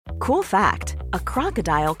Cool fact, a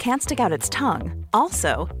crocodile can't stick out its tongue.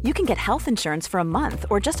 Also, you can get health insurance for a month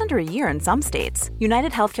or just under a year in some states.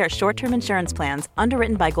 United Healthcare short-term insurance plans,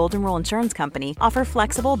 underwritten by Golden Rule Insurance Company, offer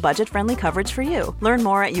flexible, budget-friendly coverage for you. Learn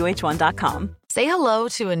more at uh1.com. Say hello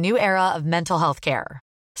to a new era of mental health care.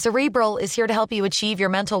 Cerebral is here to help you achieve your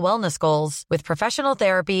mental wellness goals with professional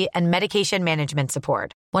therapy and medication management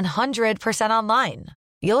support. 100% online.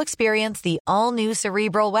 You'll experience the all-new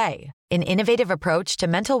Cerebral Way, an innovative approach to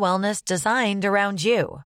mental wellness designed around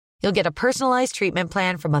you. You'll get a personalized treatment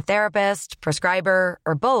plan from a therapist, prescriber,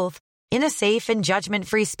 or both in a safe and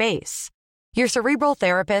judgment-free space. Your Cerebral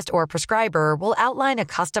therapist or prescriber will outline a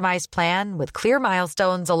customized plan with clear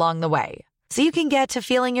milestones along the way, so you can get to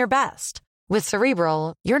feeling your best. With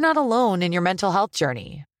Cerebral, you're not alone in your mental health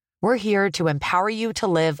journey. We're here to empower you to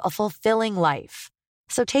live a fulfilling life.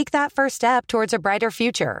 So take that first step towards a brighter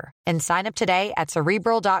future and sign up today at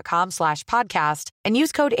Cerebral.com/podcast and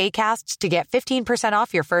use code ACAST to get 15%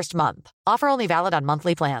 off your first month. Offer only valid on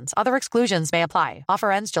monthly plans. Other exclusions may apply.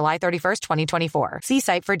 Offer ends July 31st, 2024. See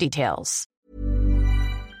site for details.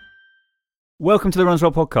 Welcome to the Runners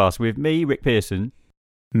World podcast with me, Rick Pearson.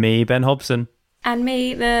 Me, Ben Hobson. And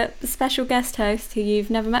me, the special guest host who you've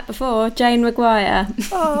never met before, Jane Maguire.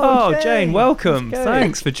 Oh, Jane, welcome.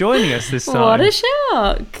 Thanks for joining us this time. What a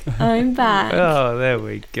shock. I'm back. Oh, there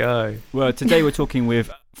we go. Well, today we're talking with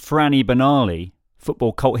Benali,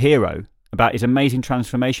 football cult hero, about his amazing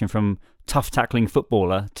transformation from tough tackling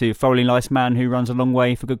footballer to thoroughly nice man who runs a long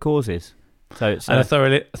way for good causes. So it's and a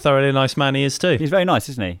thoroughly nice man he is too. He's very nice,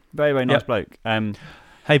 isn't he? Very, very nice bloke.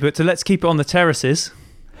 Hey, but let's keep it on the terraces,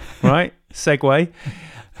 right? Segue.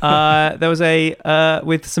 There was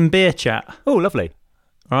with some beer chat. Oh, lovely.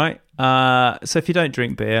 Right. So if you don't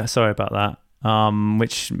drink beer, sorry about that.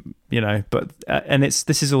 Which but and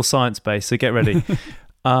this is all science based, so get ready.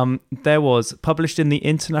 There was published in the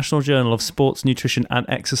International Journal of Sports Nutrition and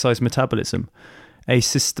Exercise Metabolism a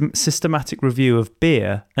systematic review of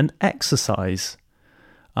beer and exercise.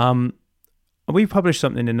 We published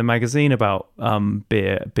something in the magazine about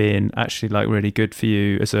beer being actually like really good for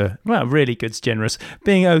you really good's generous,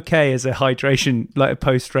 being okay as a hydration, like a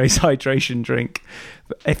post-race hydration drink.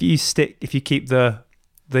 If you keep the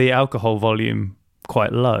alcohol volume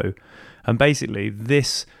quite low, and basically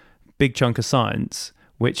this big chunk of science,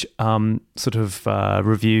 which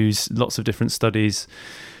reviews lots of different studies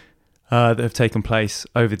that have taken place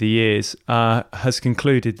over the years, has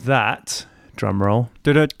concluded that, drum roll.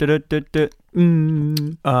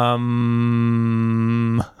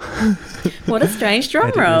 What a strange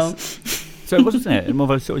drum roll. So it wasn't it? More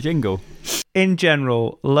of a sort of jingle. In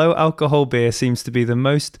general, low alcohol beer seems to be the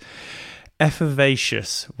most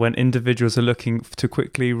efficacious when individuals are looking to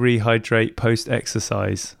quickly rehydrate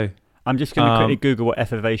post-exercise. I'm just going to quickly Google what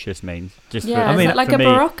efficacious means. Is that like a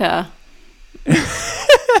Barocca?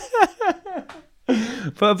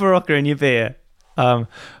 Put a Barocca in your beer.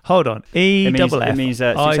 Hold on. It means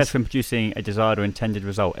successful in producing a desired or intended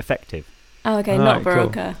result. Effective. Oh, okay, not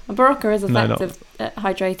Barocca. Cool. A Barocca is effective at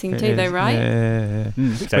hydrating too, though, right? Yeah.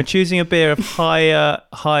 When choosing a beer of higher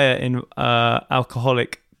in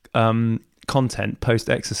alcoholic content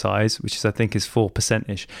post-exercise, which I think is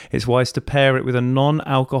 4%ish, it's wise to pair it with a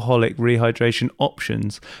non-alcoholic rehydration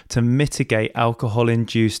options to mitigate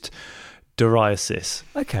alcohol-induced diuresis.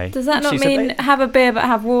 Okay. Does that not mean have a beer but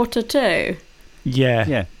have water too?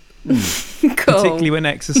 Yeah. Cool. Particularly when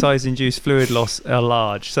exercise-induced fluid loss are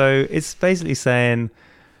large. So it's basically saying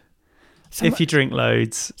if you drink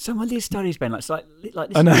loads. Some of these studies, Ben, this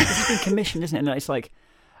has been commissioned, isn't it? And it's like,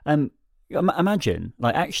 imagine,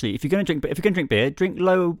 like, actually, if you're going to drink beer, drink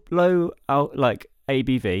low like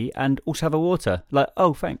ABV, and also have a water. Like,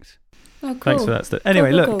 oh, thanks. Oh, cool. Thanks for that stuff.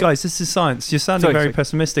 Anyway, cool. Guys, this is science. You're sounding very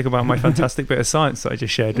pessimistic about my fantastic bit of science that I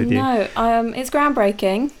just shared with you. No, it's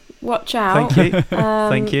groundbreaking. Watch out. Thank you.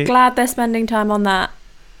 Thank you. Glad they're spending time on that,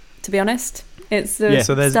 to be honest. It's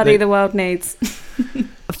the study the world needs.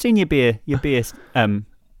 I've seen your beer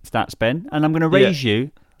stats, Ben, and I'm going to raise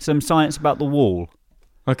you some science about the wall.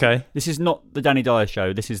 Okay. This is not the Danny Dyer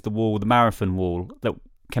show. This is the wall, the marathon wall, that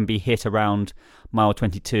can be hit around mile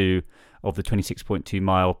 22 of the 26.2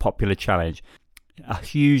 mile popular challenge. A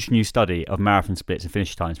huge new study of marathon splits and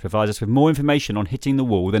finish times provides us with more information on hitting the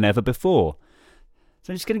wall than ever before.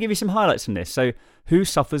 So I'm just going to give you some highlights from this. So, who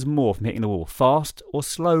suffers more from hitting the wall, fast or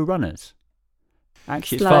slow runners?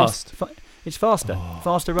 Actually, it's fast. It's faster.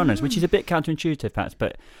 Faster runners, which is a bit counterintuitive, perhaps.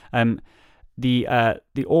 But the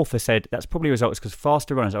author said that's probably a result because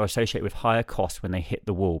faster runners are associated with higher costs when they hit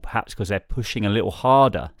the wall, perhaps because they're pushing a little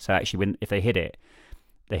harder. So actually, if they hit it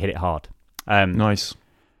hard. Nice.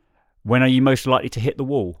 When are you most likely to hit the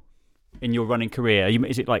wall? in your running career?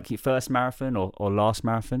 Is it like your first marathon or last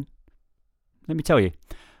marathon? Let me tell you.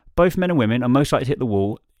 Both men and women are most likely to hit the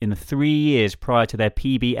wall in the 3 years prior to their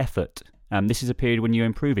PB effort. This is a period when you're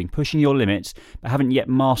improving, pushing your limits, but haven't yet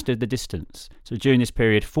mastered the distance. So during this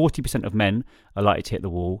period, 40% of men are likely to hit the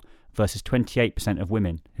wall versus 28% of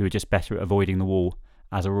women who are just better at avoiding the wall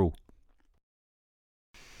as a rule.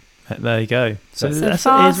 There you go. So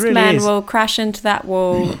fast men will crash into that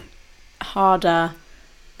wall harder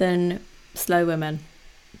than slow women.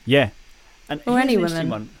 Yeah. And or any women.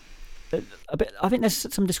 One. I think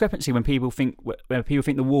there's some discrepancy when people think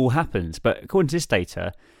the wall happens, but according to this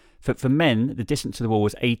data, for men the distance to the wall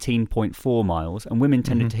was 18.4 miles, and women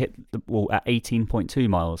tended to hit the wall at 18.2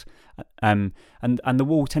 miles, and the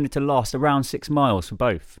wall tended to last around 6 miles for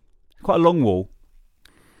both. Quite a long wall,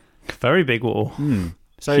 very big wall,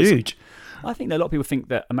 so huge. I think that a lot of people think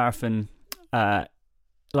that a marathon,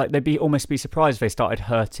 like they'd almost be surprised if they started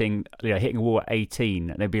hitting a wall at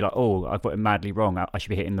 18. They'd be like, "Oh, I've got it madly wrong. I should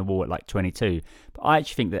be hitting the wall at like 22." But I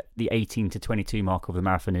actually think that the 18 to 22 mark of the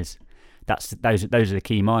marathon those are the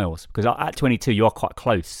key miles, because at 22 you are quite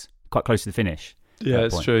close to the finish. Yeah,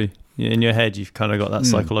 it's true. In your head, you've kind of got that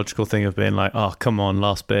psychological thing of being like, "Oh, come on,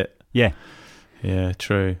 last bit." Yeah,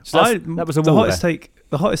 true. So that was the hottest take.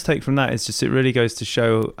 The hottest take from that is just it really goes to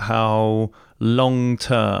show how long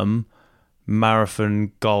term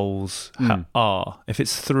marathon goals are. If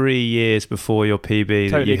it's 3 years before your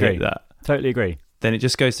PB that you hit that, totally agree. Then it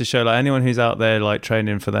just goes to show, like, anyone who's out there like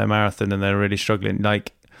training for their marathon and they're really struggling,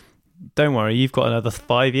 like, don't worry, you've got another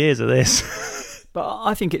 5 years of this. But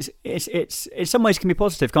I think it's in some ways can be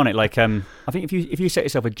positive, can't it? Like, I think if you set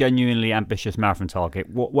yourself a genuinely ambitious marathon target,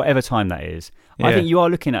 whatever time that is, I think you are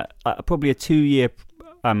looking at probably a 2-year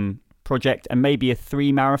project and maybe a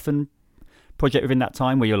 3 marathon project within that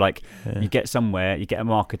time, where you're like, you get somewhere, you get a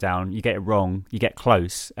marker down, you get it wrong, you get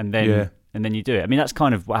close, and then you do it. I mean, that's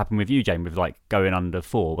kind of what happened with you, Jane, with like going under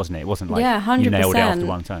 4, wasn't it? It wasn't like 100%. You nailed it after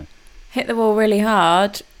one time. Hit the wall really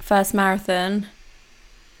hard. First marathon.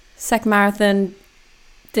 Second marathon,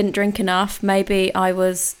 didn't drink enough. Maybe I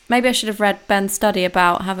should have read Ben's study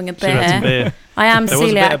about having a beer. I am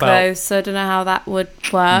celiac though, so I don't know how that would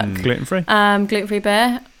work. Gluten-free? Gluten-free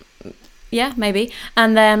beer. Yeah, maybe.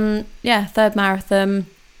 And then, third marathon.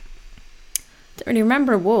 Don't really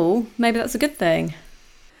remember a wall. Maybe that's a good thing.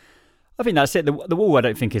 I think that's it. The wall, I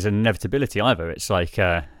don't think, is an inevitability either. It's like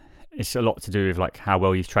it's a lot to do with like how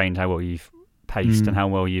well you've trained, how well you've paced, and how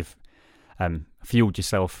well you've fueled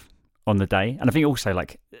yourself on the day. And I think also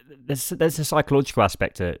like there's a psychological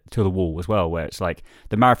aspect to the wall as well, where it's like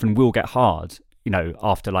the marathon will get hard,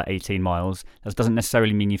 after like 18 miles. That doesn't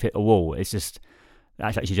necessarily mean you've hit a wall. It's just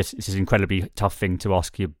it's an incredibly tough thing to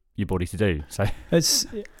ask your body to do. So it's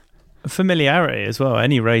familiarity as well.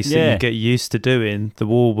 Any race that you get used to doing, the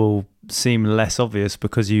wall will seem less obvious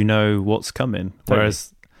because you know what's coming. Totally.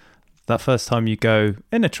 Whereas that first time you go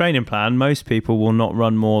in a training plan, most people will not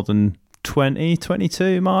run more than 20,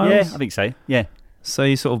 22 miles. Yeah, I think so. Yeah. So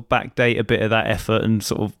you sort of backdate a bit of that effort and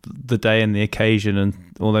sort of the day and the occasion and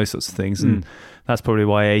all those sorts of things. And that's probably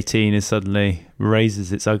why 18 is suddenly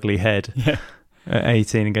raises its ugly head at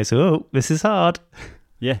 18 and goes, "Oh, this is hard."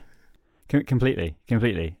 Yeah. Completely.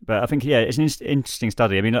 But I think it's an interesting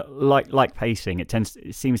study. I mean, like pacing, it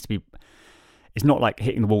seems to be. It's not like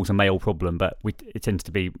hitting the wall's a male problem, but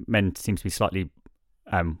men seem to be slightly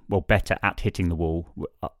better at hitting the wall,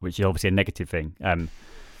 which is obviously a negative thing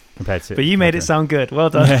compared to. But you made it sound good. Well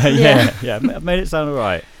done. Yeah. I've made it sound all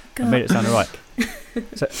right.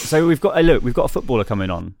 So we've got a footballer coming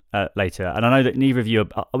on later, and I know that neither of you.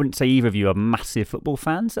 I wouldn't say either of you are massive football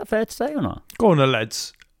fans. Is that fair to say or not? Go on, the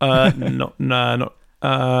lads. Not.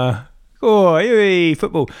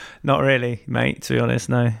 Football. Not really, mate. To be honest,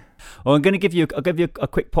 no. Well, I'll give you a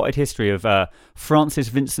quick potted history of Francis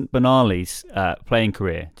Vincent Benali's playing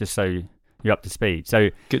career, just so you're up to speed. So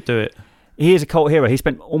good, do it. He is a cult hero. He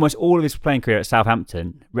spent almost all of his playing career at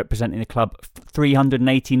Southampton, representing the club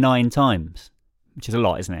 389 times, which is a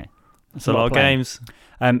lot, isn't it? That's a lot of games.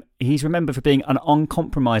 He's remembered for being an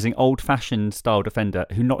uncompromising, old-fashioned style defender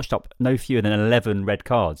who notched up no fewer than 11 red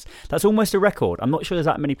cards. That's almost a record. I'm not sure there's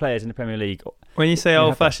that many players in the Premier League. When you say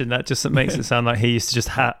old-fashioned, that just makes it sound like he used to just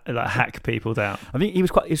hack people down. I think he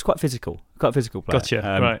was quite physical, player.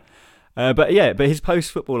 Gotcha. Right. But his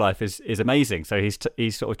post-football life is amazing. So he's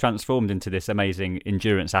sort of transformed into this amazing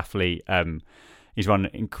endurance athlete. He's run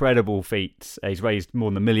incredible feats. He's raised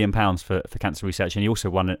more than £1 million for cancer research, and he also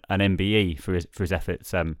won an MBE for his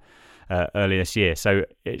efforts earlier this year. So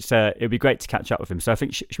it'd be great to catch up with him. So I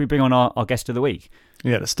think should we bring on our guest of the week?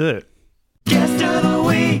 Yeah, let's do it. Guest of the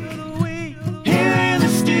week, here in the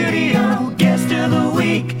studio. Guest of the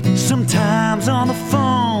week. Sometimes Sometimes on the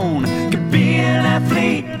phone, could be an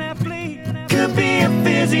athlete, could be a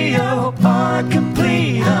physio or a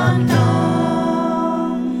complete unknown.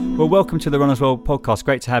 Well, welcome to the Runners World podcast.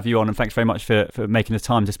 Great to have you on, and thanks very much for making the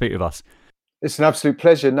time to speak with us. It's an absolute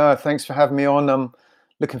pleasure. No, thanks for having me on. I'm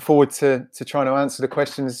looking forward to trying to answer the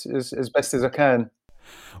questions as best as I can.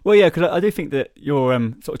 Well, yeah, because I do think that your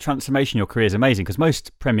sort of transformation in your career is amazing, because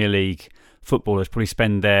most Premier League footballers probably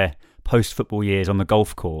spend their post-football years on the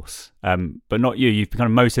golf course, but not you. You've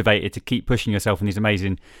become motivated to keep pushing yourself in these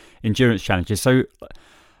amazing endurance challenges. So, I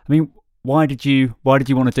mean, why did you want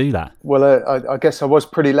to do that? Well, I guess I was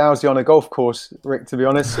pretty lousy on a golf course, Rick, to be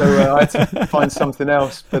honest. So I had to find something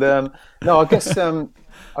else. But no, I guess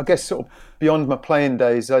sort of beyond my playing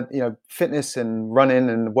days, fitness and running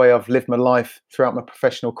and the way I've lived my life throughout my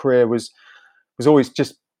professional career was always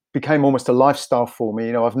just became almost a lifestyle for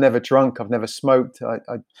me. I've never drunk, I've never smoked.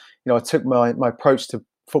 I took my approach to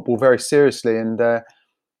football very seriously, and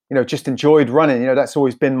just enjoyed running. That's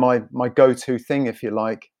always been my go-to thing, if you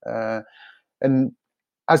like. And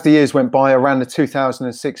as the years went by, I ran the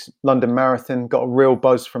 2006 London Marathon, got a real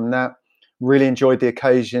buzz from that. Really enjoyed the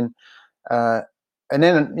occasion, and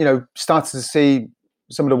then started to see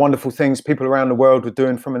some of the wonderful things people around the world were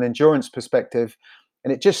doing from an endurance perspective.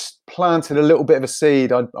 And it just planted a little bit of a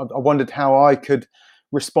seed. I wondered how I could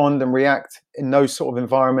respond and react in those sort of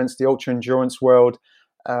environments, the ultra endurance world.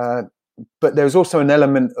 But there was also an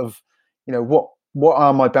element of, what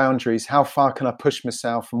are my boundaries? How far can I push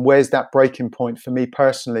myself? And where's that breaking point for me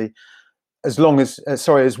personally? As well as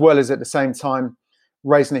at the same time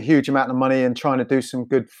raising a huge amount of money and trying to do some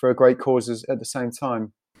good for a great causes at the same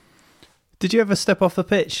time. Did you ever step off the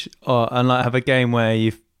pitch and have a game where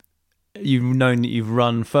you've known that you've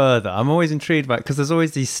run further? I'm always intrigued about, because there's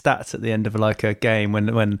always these stats at the end of like a game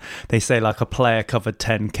when they say like a player covered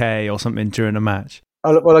 10k or something during a match.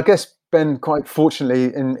 Well, I guess, Ben, quite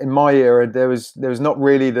fortunately in my era there was not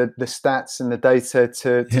really the stats and the data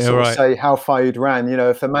to sort of say how far you'd ran.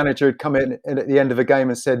 If a manager had come in at the end of a game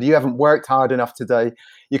and said you haven't worked hard enough today,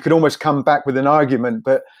 you could almost come back with an argument.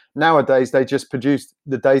 But nowadays they just produce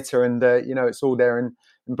the data and it's all there in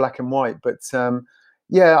black and white. But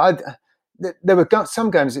there were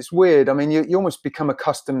some games, it's weird. I mean, you almost become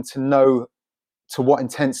accustomed to know to what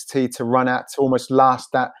intensity to run at to almost last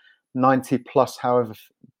that 90 plus however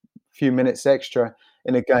few minutes extra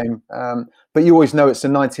in a game. But you always know it's a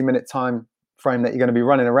 90-minute time frame that you're going to be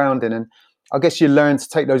running around in. And I guess you learn to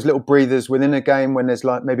take those little breathers within a game when there's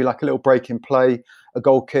maybe a little break in play, a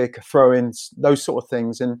goal kick, a throw in, those sort of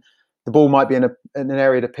things. And the ball might be in an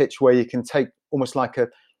area of the pitch where you can take almost like for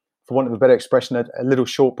want of a better expression, a little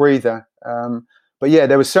short breather. But yeah,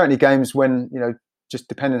 there were certainly games when, just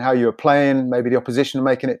depending on how you were playing, maybe the opposition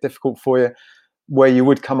making it difficult for you, where you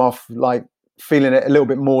would come off like feeling it a little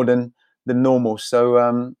bit more than normal.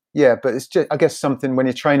 So but it's just, I guess, something when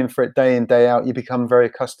you're training for it day in, day out, you become very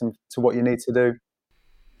accustomed to what you need to do.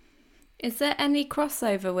 Is there any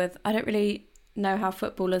crossover with, I don't really know how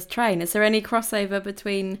footballers train. Is there any crossover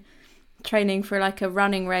between training for like a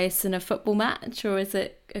running race and a football match, or is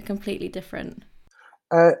it a completely different?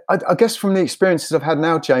 I guess from the experiences I've had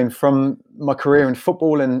now, Jane, from my career in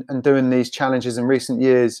football and doing these challenges in recent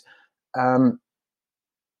years,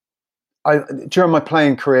 during my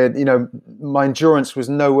playing career, my endurance was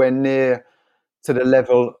nowhere near to the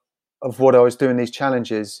level of what I was doing these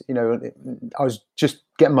challenges. I was just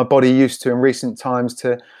getting my body used to in recent times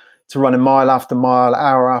to running mile after mile,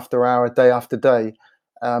 hour after hour, day after day.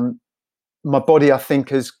 My body, I think,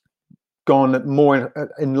 has gone more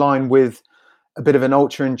in line with a bit of an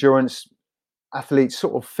ultra endurance athlete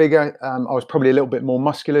sort of figure. I was probably a little bit more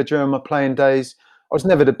muscular during my playing days. I was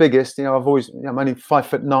never the biggest, I'm only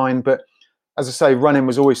 5'9", but as I say, running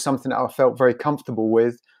was always something that I felt very comfortable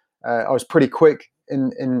with. I was pretty quick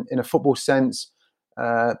in a football sense,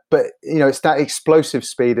 but it's that explosive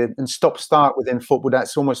speed and stop-start within football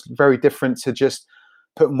that's almost very different to just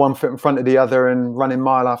putting one foot in front of the other and running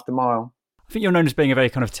mile after mile. I think you're known as being a very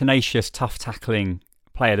kind of tenacious, tough tackling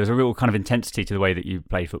player. There's a real kind of intensity to the way that you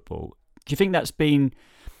play football. Do you think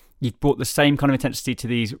you've brought the same kind of intensity to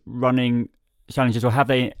these running challenges, or have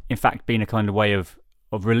they in fact been a kind of way of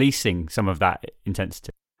releasing some of that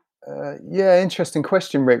intensity? Interesting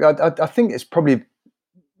question, Rick. I think it's probably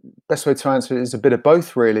best way to answer it is a bit of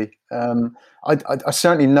both, really. I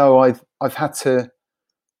certainly know I've had to,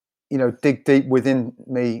 dig deep within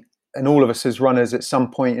me, and all of us as runners at some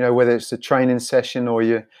point, whether it's a training session or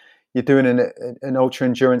you're doing an ultra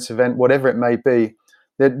endurance event, whatever it may be,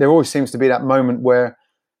 there always seems to be that moment where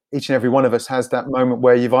each and every one of us has that moment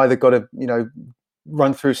where you've either got to,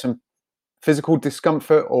 run through some physical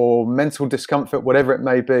discomfort or mental discomfort, whatever it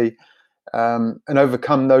may be. and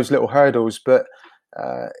overcome those little hurdles. But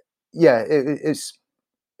it's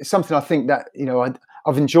something I think that,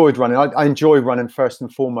 I've enjoyed running. I enjoy running first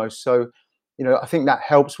and foremost. So, I think that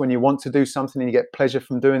helps when you want to do something and you get pleasure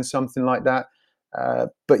from doing something like that.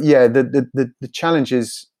 But yeah, the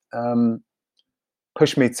challenges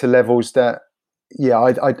push me to levels that,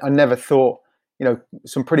 I never thought.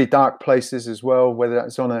 Some pretty dark places as well, whether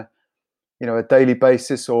that's on a daily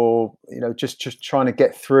basis or just trying to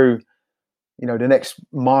get through the next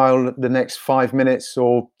mile, the next 5 minutes,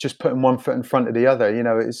 or just putting one foot in front of the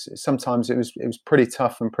other. Sometimes it was pretty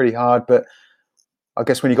tough and pretty hard, but I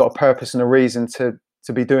guess when you've got a purpose and a reason to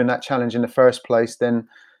be doing that challenge in the first place, then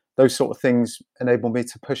those sort of things enable me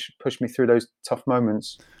to push me through those tough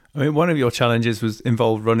moments. I mean, one of your challenges was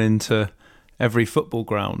involved running to every football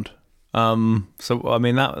ground. So I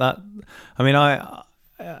mean I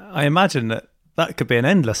imagine that could be an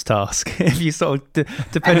endless task if you sort of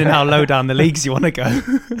depending how low down the leagues you want to go.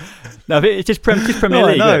 No, it's just Premier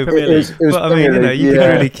League. No, Premier League. But I mean, you could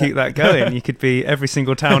really keep that going. You could be every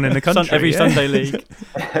single town in the country, every Sunday league.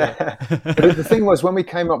 But the thing was, when we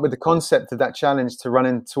came up with the concept of that challenge to run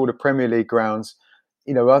into all the Premier League grounds,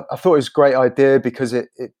 I thought it was a great idea because it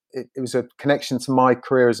was a connection to my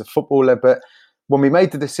career as a footballer. But when we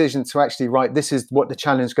made the decision to actually write, this is what the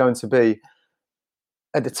challenge is going to be,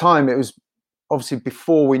 at the time, it was obviously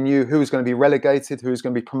before we knew who was going to be relegated, who was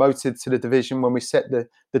going to be promoted to the division when we set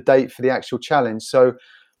the date for the actual challenge. So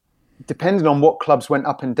depending on what clubs went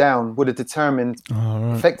up and down would have determined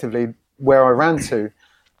effectively where I ran to.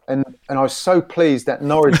 And I was so pleased that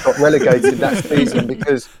Norwich got relegated that season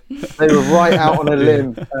because they were right out on a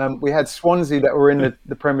limb. We had Swansea that were in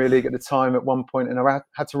the Premier League at the time at one point, and I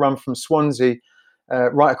had to run from Swansea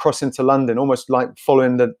right across into London, almost like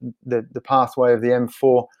following the pathway of the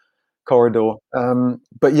M4 corridor.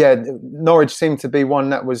 But yeah, Norwich seemed to be one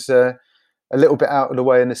that was a little bit out of the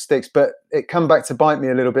way in the sticks, but it come back to bite me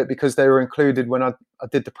a little bit because they were included when I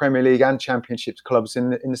did the Premier League and Championships clubs in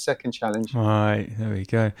the second challenge. Right, there we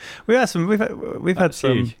go. We've had some.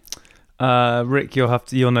 Rick,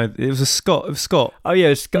 you'll know. It was a Scott. Oh yeah, it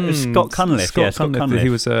was Scott Cunliffe. Scott Cunliffe. He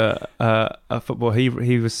was a football. He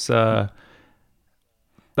was.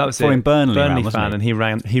 That was following it. Burnley fan, and he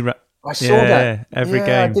ran. I saw that every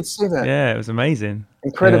game. I did see that. Yeah, it was amazing.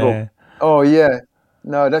 Incredible. Yeah. Oh yeah.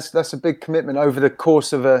 No, that's a big commitment over the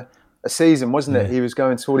course of a season, wasn't it? He was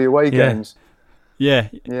going to all the away games. Yeah.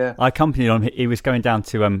 I accompanied him. He was going down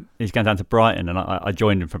to Brighton, and I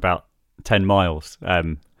joined him for about 10 miles.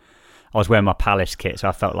 I was wearing my Palace kit, so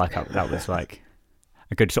I felt like that was like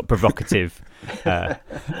a good sort of provocative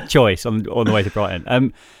choice on the way to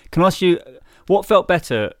Brighton. Can I ask you, what felt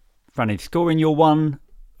better, Franny, scoring your one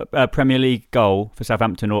Premier League goal for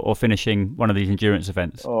Southampton or finishing one of these endurance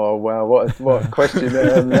events? Oh wow, what a question!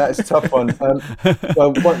 That's a tough one.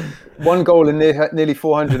 Well, one goal in nearly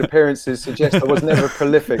 400 appearances suggests I was never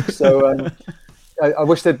prolific. So I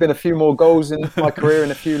wish there'd been a few more goals in my career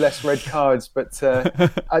and a few less red cards. But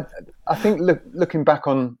I think looking back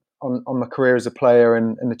on my career as a player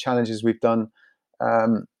and the challenges we've done,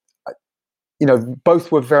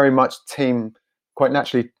 both were very much team. Quite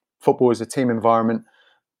naturally, football is a team environment.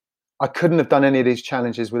 I couldn't have done any of these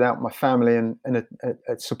challenges without my family and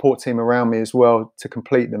a support team around me as well to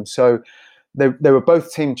complete them. So they were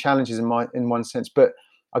both team challenges in one sense, but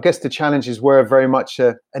I guess the challenges were very much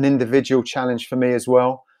an individual challenge for me as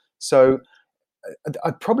well. So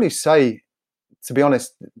I'd probably say, to be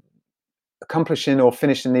honest, accomplishing or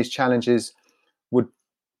finishing these challenges would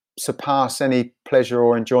surpass any pleasure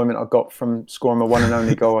or enjoyment I got from scoring my one and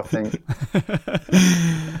only goal, I think.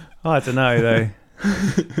 I don't know though.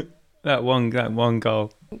 that one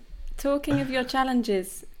goal. Talking of your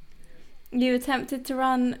challenges, you attempted to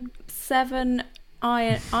run 7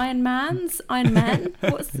 Ironmans?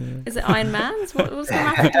 Is it Ironmans? What's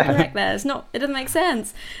grammatically correct there? It doesn't make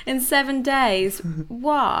sense. In 7 days.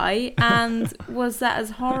 Why? And was that as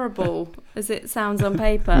horrible as it sounds on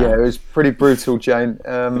paper? Yeah, it was pretty brutal, Jane.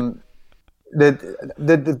 The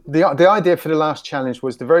idea for the last challenge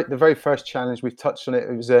was the very first challenge. We've touched on it.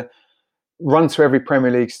 It was a run to every Premier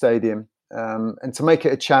League stadium, and to make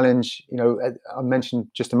it a challenge, I mentioned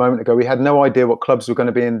just a moment ago, we had no idea what clubs were going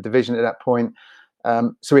to be in the division at that point.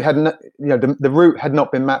 So we had, the route had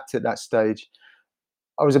not been mapped at that stage.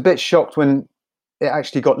 I was a bit shocked when it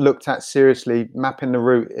actually got looked at seriously, mapping the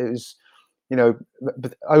route. It was,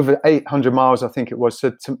 over 800 miles, I think it was.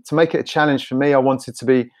 So to make it a challenge for me, I wanted to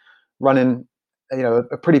be running,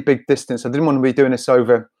 a pretty big distance. I didn't want to be doing this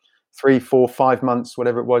over 3, 4, 5 months,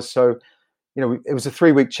 whatever it was. So, it was a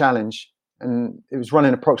 3-week challenge, and it was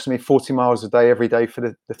running approximately 40 miles a day every day for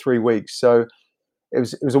the 3 weeks. So It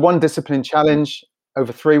was a one discipline challenge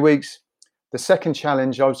over 3 weeks. The second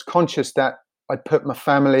challenge, I was conscious that I'd put my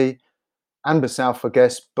family and myself, I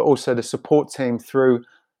guess, but also the support team through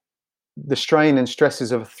the strain and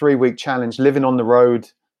stresses of a 3-week challenge, living on the road,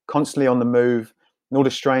 constantly on the move, and all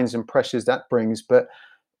the strains and pressures that brings. But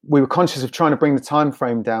we were conscious of trying to bring the time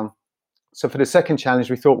frame down. So for the second challenge,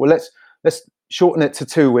 we thought, well, let's shorten it to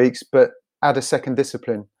 2 weeks, but add a second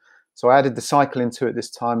discipline. So I added the cycling to it this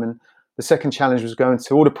time, and the second challenge was going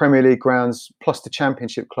to all the Premier League grounds plus the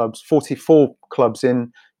Championship clubs, 44 clubs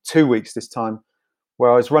in 2 weeks this time,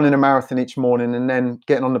 where I was running a marathon each morning and then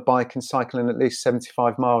getting on the bike and cycling at least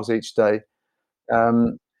 75 miles each day.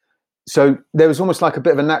 So there was almost like a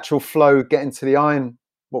bit of a natural flow getting to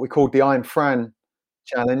what we called the Iron Fran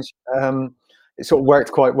challenge. It sort of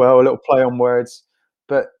worked quite well, a little play on words.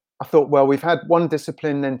 But I thought, well, we've had one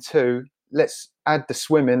discipline, then two. Let's add the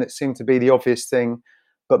swimming. It seemed to be the obvious thing,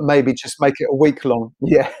 but maybe just make it a week long.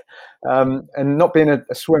 Yeah. And not being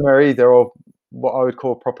a swimmer either, or what I would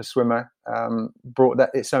call a proper swimmer, brought that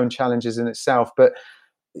its own challenges in itself. But,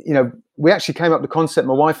 we actually came up with the concept,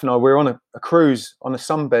 my wife and I, we were on a cruise on a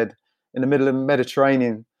sunbed in the middle of the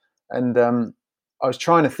Mediterranean. And I was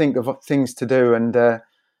trying to think of things to do. And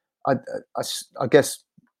I guess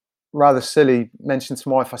rather silly, mentioned to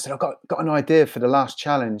my wife, I said, I've got an idea for the last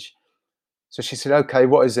challenge. So she said, okay,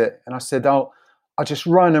 what is it? And I said, I'll just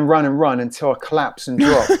run and run and run until I collapse and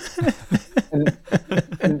drop.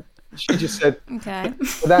 and she just said, okay,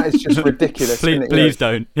 well, that is just ridiculous. Please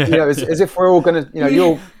don't. Yeah. As if we're all going to,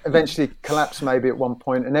 you'll eventually collapse maybe at one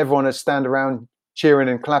point, and everyone will stand around cheering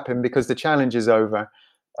and clapping because the challenge is over.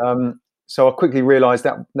 So I quickly realised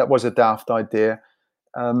that was a daft idea.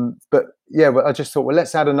 But I just thought, well,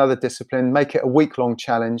 let's add another discipline, make it a week-long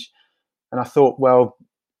challenge. And I thought, well,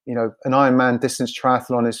 an Ironman distance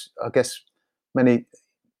triathlon is, I guess, many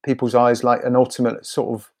people's eyes like an ultimate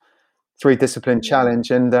sort of 3-discipline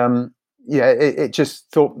challenge. And it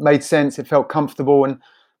just made sense. It felt comfortable, and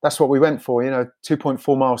that's what we went for.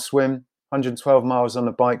 2.4 mile swim, 112 miles on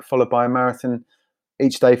the bike, followed by a marathon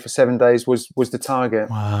each day for 7 days was the target.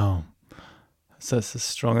 Wow. So it's a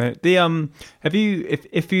strong. Have you,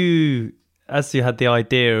 if you, as you had the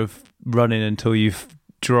idea of running until you've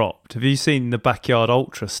dropped, have you seen the Backyard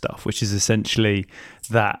Ultra stuff, which is essentially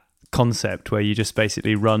that concept where you just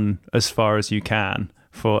basically run as far as you can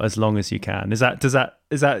for as long as you can?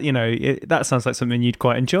 That sounds like something you'd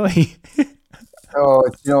quite enjoy.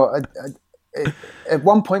 At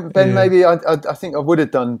one point, Ben, maybe I think I would have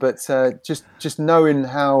done, but just knowing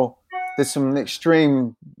how there's some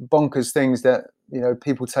extreme bonkers things that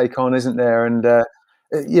people take on, isn't there? And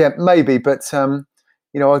maybe, but I've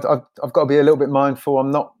got to be a little bit mindful.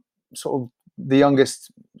 I'm not sort of the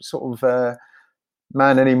youngest sort of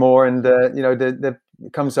man anymore, and there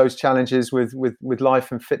comes those challenges with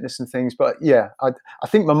life and fitness and things. But I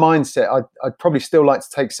think my mindset, I'd probably still like to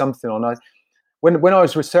take something on. When I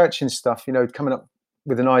was researching stuff, coming up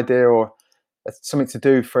with an idea or something to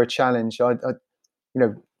do for a challenge, I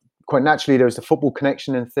quite naturally there was the football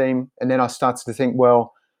connection and theme, and then I started to think,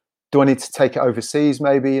 well, do I need to take it overseas?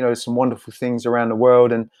 Maybe there's some wonderful things around the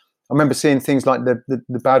world, and I remember seeing things like the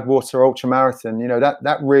Badwater Ultra Marathon.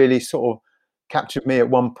 That really sort of captured me at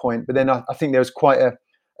one point. But then I think there was quite a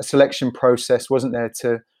selection process, wasn't there,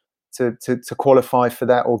 to qualify for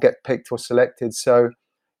that or get picked or selected. So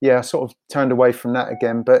I sort of turned away from that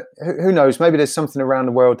again. But who knows? Maybe there's something around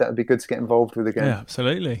the world that would be good to get involved with again. Yeah,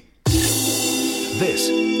 absolutely. This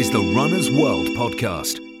is the Runner's World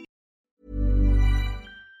podcast.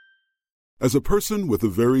 As a person with a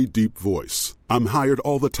very deep voice, I'm hired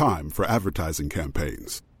all the time for advertising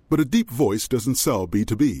campaigns. But a deep voice doesn't sell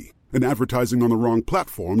B2B, and advertising on the wrong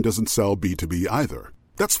platform doesn't sell B2B either.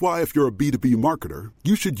 That's why if you're a B2B marketer,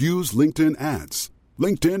 you should use LinkedIn ads.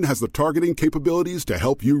 LinkedIn has the targeting capabilities to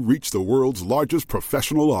help you reach the world's largest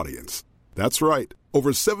professional audience. That's right,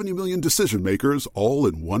 over 70 million decision makers all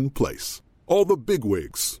in one place. All the big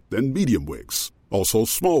wigs, then medium wigs, also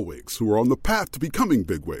small wigs who are on the path to becoming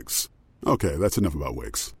big wigs. Okay, that's enough about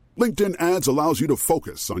wigs. LinkedIn ads allows you to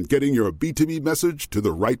focus on getting your B2B message to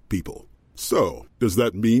the right people. So, does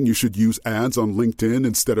that mean you should use ads on LinkedIn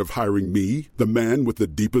instead of hiring me, the man with the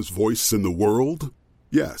deepest voice in the world?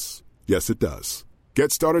 Yes. Yes, it does.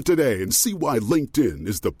 Get started today and see why LinkedIn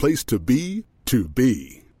is the place to be to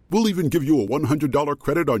be. We'll even give you a $100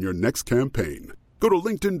 credit on your next campaign. Go to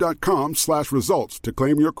linkedin.com/results to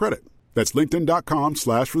claim your credit. That's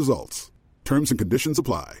linkedin.com/results. Terms and conditions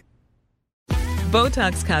apply.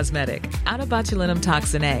 Botox Cosmetic, out of botulinum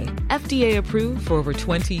toxin A, FDA approved for over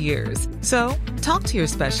 20 years. So, talk to your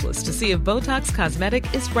specialist to see if Botox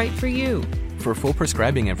Cosmetic is right for you. For full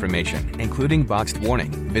prescribing information, including boxed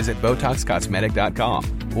warning, visit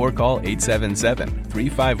BotoxCosmetic.com or call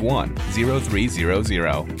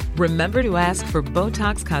 877-351-0300. Remember to ask for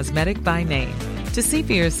Botox Cosmetic by name. To see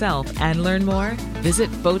for yourself and learn more,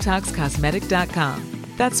 visit BotoxCosmetic.com.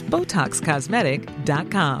 That's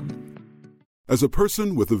BotoxCosmetic.com. As a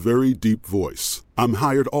person with a very deep voice, I'm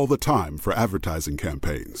hired all the time for advertising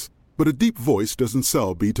campaigns. But a deep voice doesn't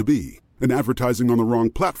sell B2B, and advertising on the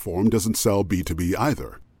wrong platform doesn't sell B2B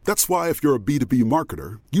either. That's why if you're a B2B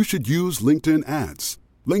marketer, you should use LinkedIn ads.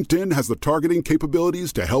 LinkedIn has the targeting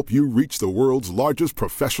capabilities to help you reach the world's largest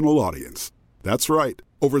professional audience. That's right,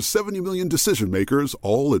 over 70 million decision makers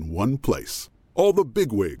all in one place. All the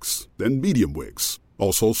big wigs, then medium wigs,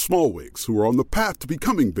 also small wigs who are on the path to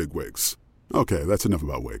becoming big wigs. Okay, that's enough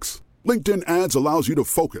about wigs. LinkedIn ads allows you to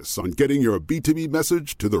focus on getting your B2B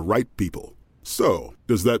message to the right people. So,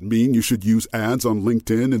 does that mean you should use ads on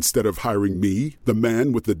LinkedIn instead of hiring me, the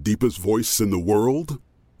man with the deepest voice in the world?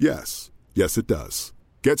 Yes. Yes, it does.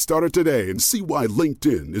 Get started today and see why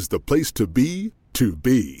LinkedIn is the place to be to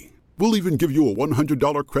be. We'll even give you a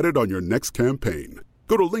 $100 credit on your next campaign.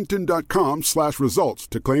 Go to linkedin.com/results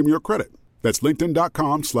to claim your credit. That's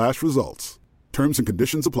linkedin.com/results. Terms and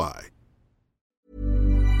conditions apply.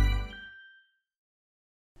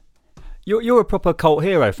 You're a proper cult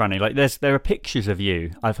hero, Franny. Like there are pictures of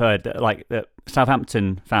you I've heard that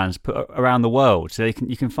Southampton fans put around the world, so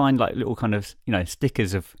you can find like little kind of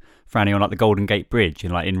stickers of Franny on like the Golden Gate Bridge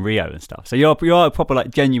and like in Rio and stuff. So you are a proper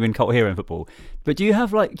like genuine cult hero in football. But do you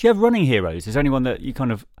have running heroes? Is there anyone that you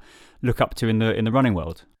kind of look up to in the running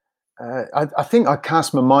world? I think I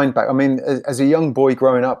cast my mind back. I mean, as a young boy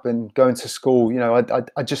growing up and going to school,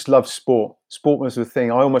 I just loved sport. Sport was the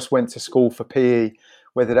thing. I almost went to school for PE.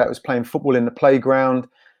 Whether that was playing football in the playground,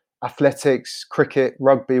 athletics, cricket,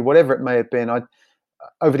 rugby, whatever it may have been.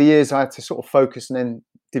 Over the years, I had to sort of focus and then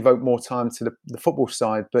devote more time to the football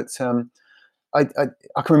side. But I can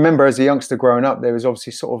remember as a youngster growing up, there was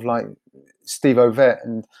obviously sort of like Steve Ovett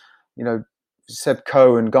and, Seb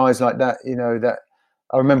Coe and guys like that, that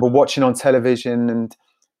I remember watching on television. And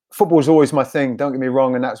football was always my thing, don't get me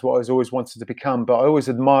wrong, and that's what I was always wanted to become. But I always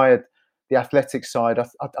admired the athletic side.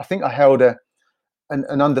 I think I held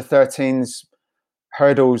an under-13s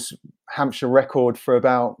hurdles Hampshire record for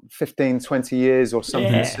about 15, 20 years or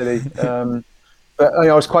something silly. But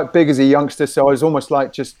I was quite big as a youngster, so I was almost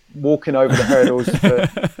like just walking over the hurdles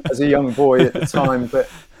as a young boy at the time. But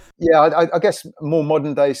yeah, I guess more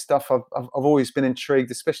modern day stuff, I've always been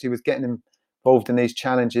intrigued, especially with getting involved in these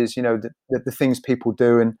challenges, the things people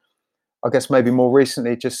do. And I guess maybe more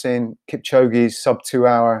recently, just seeing Kipchoge's sub 2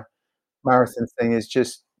 hour marathon thing is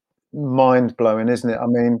just mind blowing, isn't it? I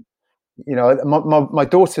mean, my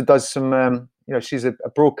daughter does some, she's a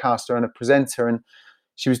broadcaster and a presenter, and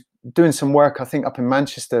she was doing some work, I think, up in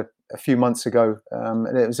Manchester a few months ago.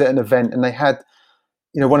 And it was at an event, and they had,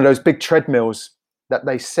 one of those big treadmills that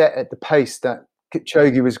they set at the pace that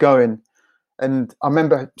Kipchoge was going. And I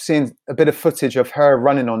remember seeing a bit of footage of her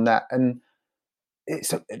running on that, and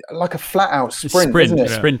it's like a flat out sprint, isn't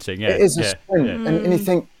it? Sprinting, yeah. It is a sprint. Yeah. And you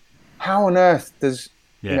think, how on earth does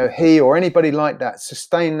he or anybody like that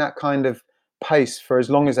sustain that kind of pace for as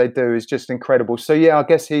long as they do is just incredible. So yeah, I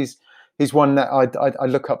guess he's one that I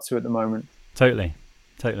look up to at the moment. Totally.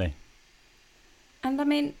 And I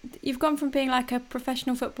mean, you've gone from being like a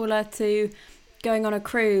professional footballer to going on a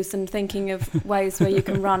cruise and thinking of ways where you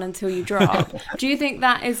can run until you drop. Do you think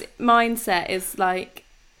that mindset is like,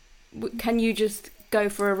 can you just go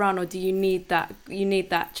for a run, or do you need that? You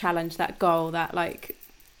need that challenge, that goal, that like,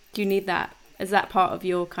 do you need that? Is that part of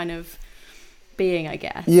your kind of being, I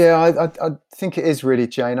guess? Yeah, I think it is really,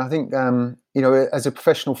 Jane. I think, as a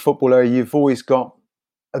professional footballer, you've always got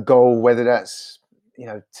a goal, whether that's,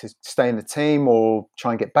 to stay in the team or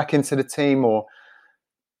try and get back into the team, or,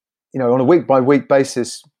 on a week by week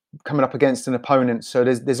basis, coming up against an opponent. So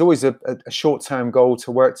there's always a short-term goal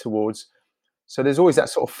to work towards. So there's always that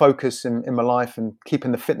sort of focus in my life, and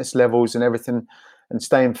keeping the fitness levels and everything and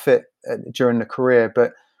staying fit during the career.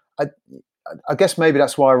 But I guess maybe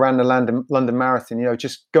that's why I ran the London Marathon.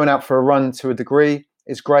 Just going out for a run to a degree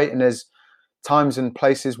is great, and there's times and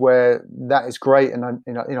places where that is great, and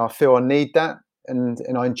I feel I need that, and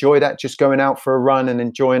I enjoy that. Just going out for a run and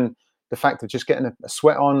enjoying the fact of just getting a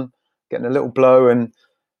sweat on, getting a little blow, and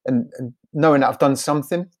knowing that I've done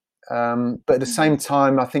something. But at the same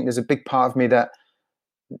time, I think there's a big part of me that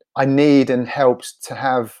I need and helps to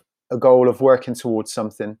have a goal of working towards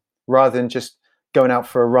something, rather than just going out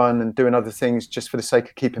for a run and doing other things just for the sake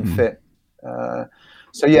of keeping fit.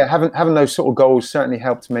 So yeah, having those sort of goals certainly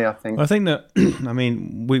helped me, I think. I think that I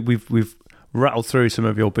mean we've rattle through some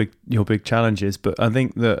of your big challenges, but I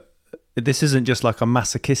think that this isn't just like a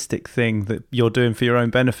masochistic thing that you're doing for your own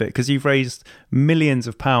benefit, because you've raised millions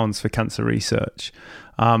of pounds for cancer research,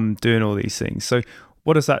 doing all these things. So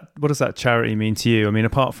what does that charity mean to you? I mean,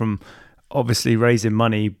 apart from obviously raising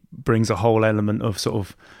money brings a whole element of sort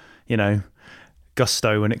of, you know,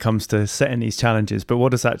 gusto when it comes to setting these challenges, but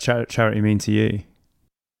what does that charity mean to you?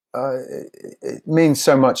 It means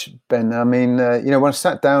so much, Ben. I mean, you know, when I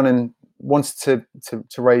sat down and wanted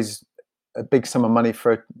to raise a big sum of money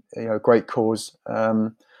for a great cause,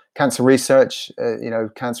 cancer research, you know,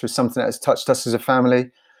 cancer is something that has touched us as a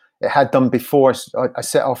family. It had done before. I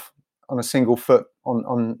set off on a single foot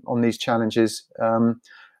on these challenges, and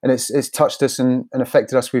it's touched us and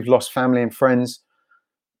affected us. We've lost family and friends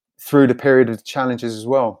through the period of the challenges as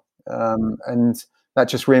well, and that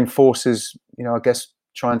just reinforces, you know, I guess,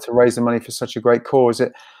 trying to raise the money for such a great cause.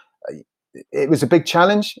 It was a big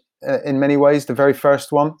challenge in many ways, the very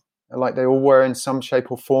first one, like they all were in some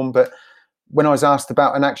shape or form. But when I was asked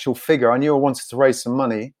about an actual figure, I knew I wanted to raise some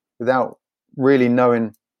money without really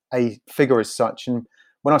knowing a figure as such. And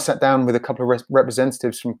when I sat down with a couple of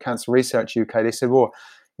representatives from Cancer Research UK, they said, well,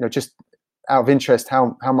 you know, just out of interest,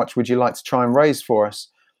 how much would you like to try and raise for us?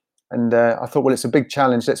 And I thought, well, it's a big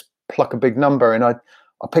challenge. Let's pluck a big number. And I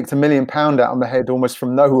picked £1 million out of my head almost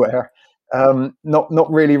from nowhere, not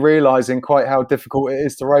really realising quite how difficult it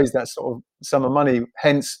is to raise that sort of sum of money.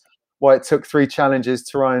 Hence why it took 3 challenges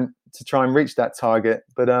to try and reach that target.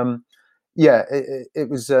 But yeah, it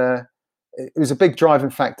was a big driving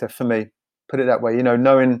factor for me. Put it that way. You know,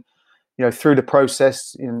 knowing, you know, through the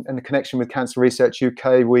process and the connection with Cancer Research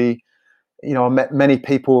UK, I met many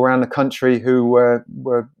people around the country who were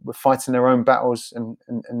fighting their own battles and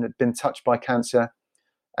had been touched by cancer.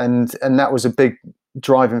 And that was a big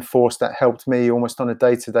driving force that helped me almost on a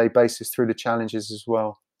day-to-day basis through the challenges as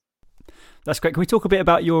well. That's great. Can we talk a bit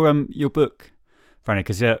about your book, Franny?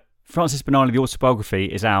 Because Francis Benali, the autobiography,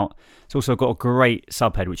 is out. It's also got a great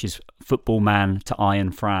subhead, which is Football Man to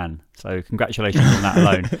Iron Fran. So congratulations on that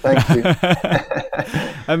alone. Thank you.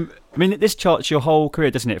 I mean, this charts your whole career,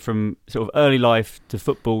 doesn't it? From sort of early life to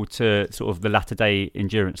football to sort of the latter-day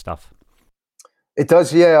endurance stuff. It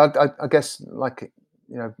does, yeah. I guess, like,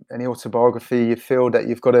 you know, any autobiography, you feel that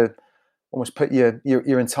you've got to almost put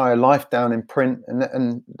your entire life down in print,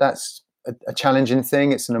 and that's a challenging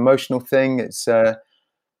thing. It's an emotional thing. It's an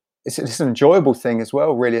enjoyable thing as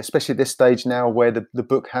well, really, especially at this stage now where the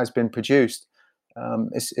book has been produced.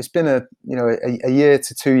 It's been a year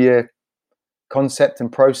to 2 year concept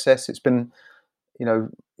and process. It's been, you know,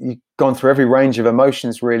 you've gone through every range of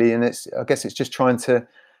emotions, really, and I guess it's just trying to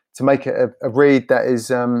make it a read that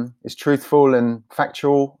is truthful and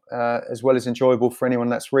factual, as well as enjoyable for anyone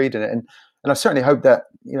that's reading it. And I certainly hope that,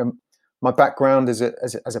 you know, my background as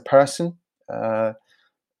a person,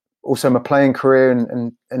 also my playing career,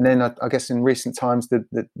 and then I guess in recent times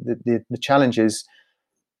the challenges,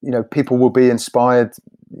 you know, people will be inspired,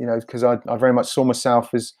 you know, because I very much saw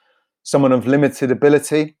myself as someone of limited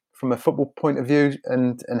ability from a football point of view,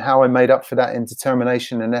 and how I made up for that in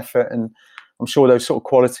determination and effort. And I'm sure those sort of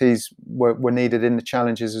qualities were needed in the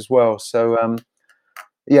challenges as well. So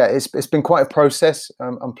yeah, it's been quite a process.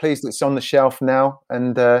 I'm pleased it's on the shelf now,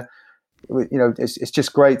 and you know, it's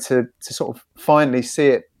just great to sort of finally see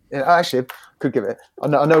it. Actually, I could give it. I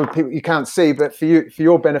know people you can't see, but for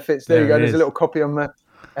your benefits, there you go. There's a little copy on my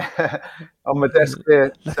on my desk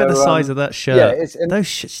here. Look at the size of that shirt. Yeah,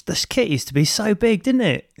 this kit used to be so big, didn't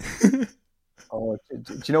it? Oh,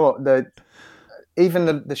 do you know what? Even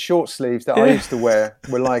the short sleeves that I used to wear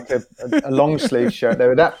were like a long sleeve shirt. They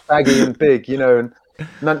were that baggy and big, you know, and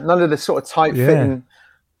none of the sort of tight fitting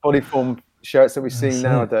body form shirts that we see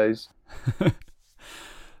nowadays.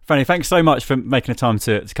 Franny, thanks so much for making the time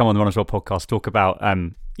to come on the Run As Well podcast, talk about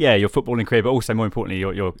your footballing career, but also more importantly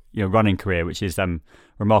your running career, which is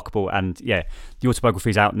remarkable. And yeah, the autobiography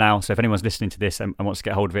is out now, so if anyone's listening to this and wants to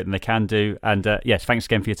get hold of it, then they can do. And yes, thanks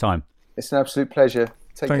again for your time. It's an absolute pleasure.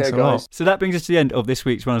 Thanks care, guys. So that brings us to the end of this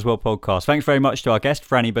week's Run As Well podcast. Thanks very much to our guest,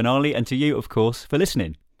 Franny Benali, and to you, of course, for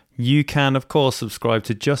listening. You can, of course, subscribe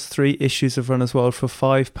to just 3 issues of Run As Well for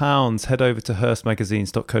 £5. Head over to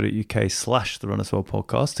hurstmagazines.co.uk/the Run As Well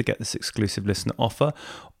podcast to get this exclusive listener offer,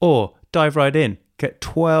 or dive right in. Get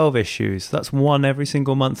 12 issues. That's 1 every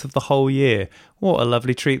single month of the whole year. What a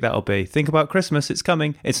lovely treat that'll be. Think about Christmas. It's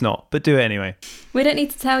coming. It's not, but do it anyway. We don't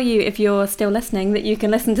need to tell you, if you're still listening, that you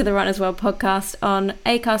can listen to the Run As Well podcast on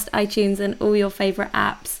Acast, iTunes and all your favourite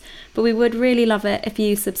apps. But we would really love it if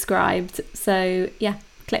you subscribed. So yeah,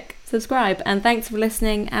 click subscribe. And thanks for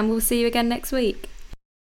listening, and we'll see you again next week.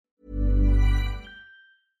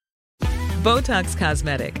 Botox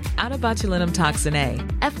Cosmetic, out of botulinum toxin A,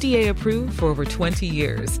 FDA approved for over 20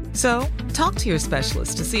 years. So, talk to your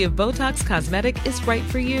specialist to see if Botox Cosmetic is right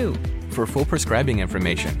for you. For full prescribing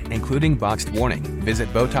information, including boxed warning,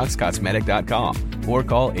 visit BotoxCosmetic.com or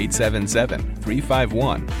call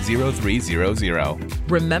 877-351-0300.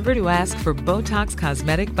 Remember to ask for Botox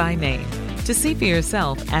Cosmetic by name. To see for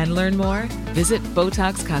yourself and learn more, visit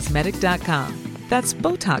BotoxCosmetic.com. That's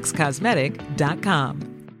BotoxCosmetic.com.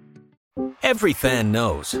 Every fan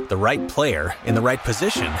knows the right player in the right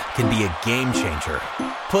position can be a game changer.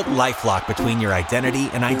 Put LifeLock between your identity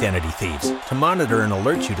and identity thieves to monitor and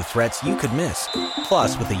alert you to threats you could miss.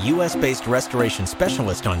 Plus, with a U.S.-based restoration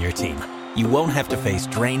specialist on your team, you won't have to face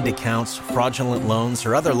drained accounts, fraudulent loans,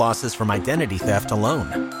 or other losses from identity theft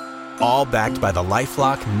alone. All backed by the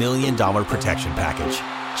LifeLock $1 Million Protection Package.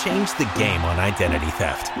 Change the game on identity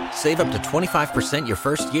theft. Save up to 25% your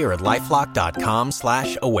first year at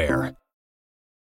LifeLock.com/aware.